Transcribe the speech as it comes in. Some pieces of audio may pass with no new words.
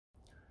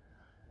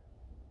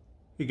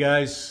Hey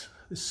guys,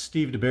 this is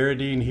Steve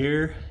DeBaradine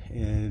here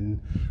in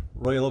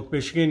Royal Oak,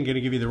 Michigan. Going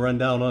to give you the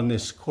rundown on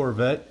this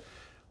Corvette.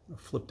 I'll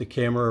flip the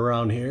camera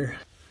around here.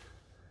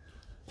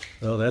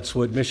 Well, that's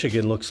what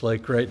Michigan looks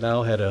like right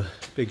now. Had a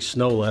big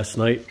snow last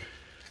night.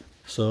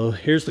 So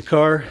here's the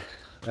car.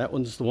 That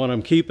one's the one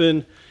I'm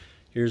keeping.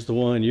 Here's the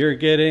one you're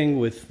getting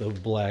with the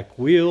black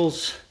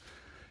wheels.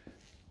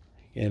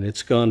 And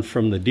it's gone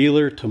from the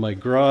dealer to my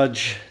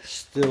garage.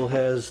 Still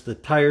has the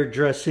tire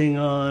dressing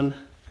on.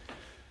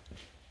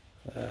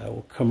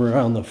 We'll come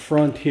around the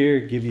front here,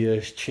 give you a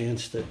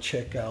chance to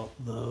check out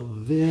the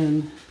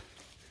VIN.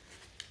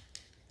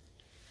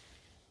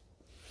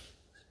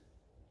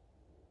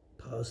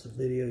 Pause the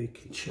video, you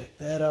can check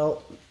that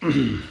out.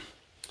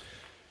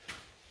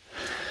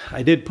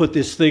 I did put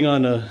this thing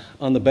on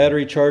the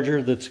battery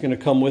charger that's going to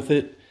come with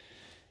it.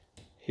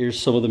 Here's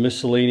some of the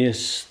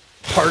miscellaneous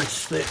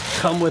parts that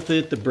come with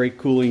it, the brake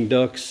cooling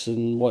ducts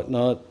and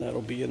whatnot.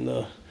 That'll be in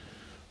the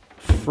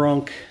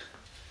frunk.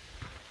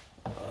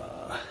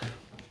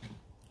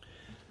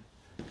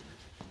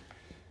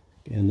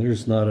 And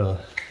there's not a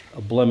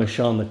blemish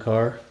on the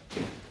car.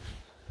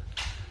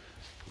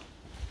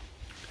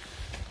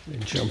 Let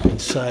me jump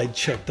inside,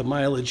 check the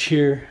mileage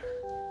here.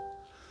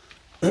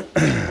 I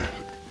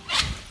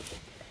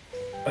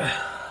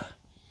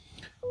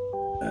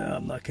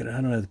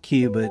don't have the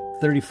key, but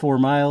 34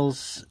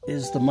 miles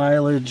is the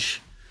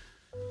mileage.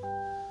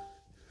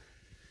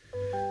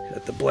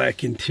 Got the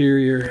black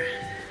interior.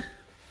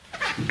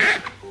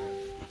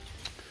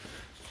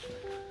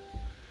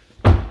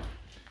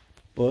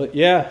 But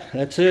yeah,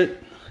 that's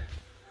it.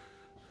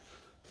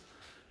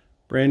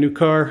 Brand new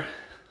car.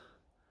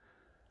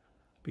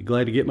 Be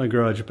glad to get my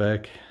garage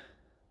back.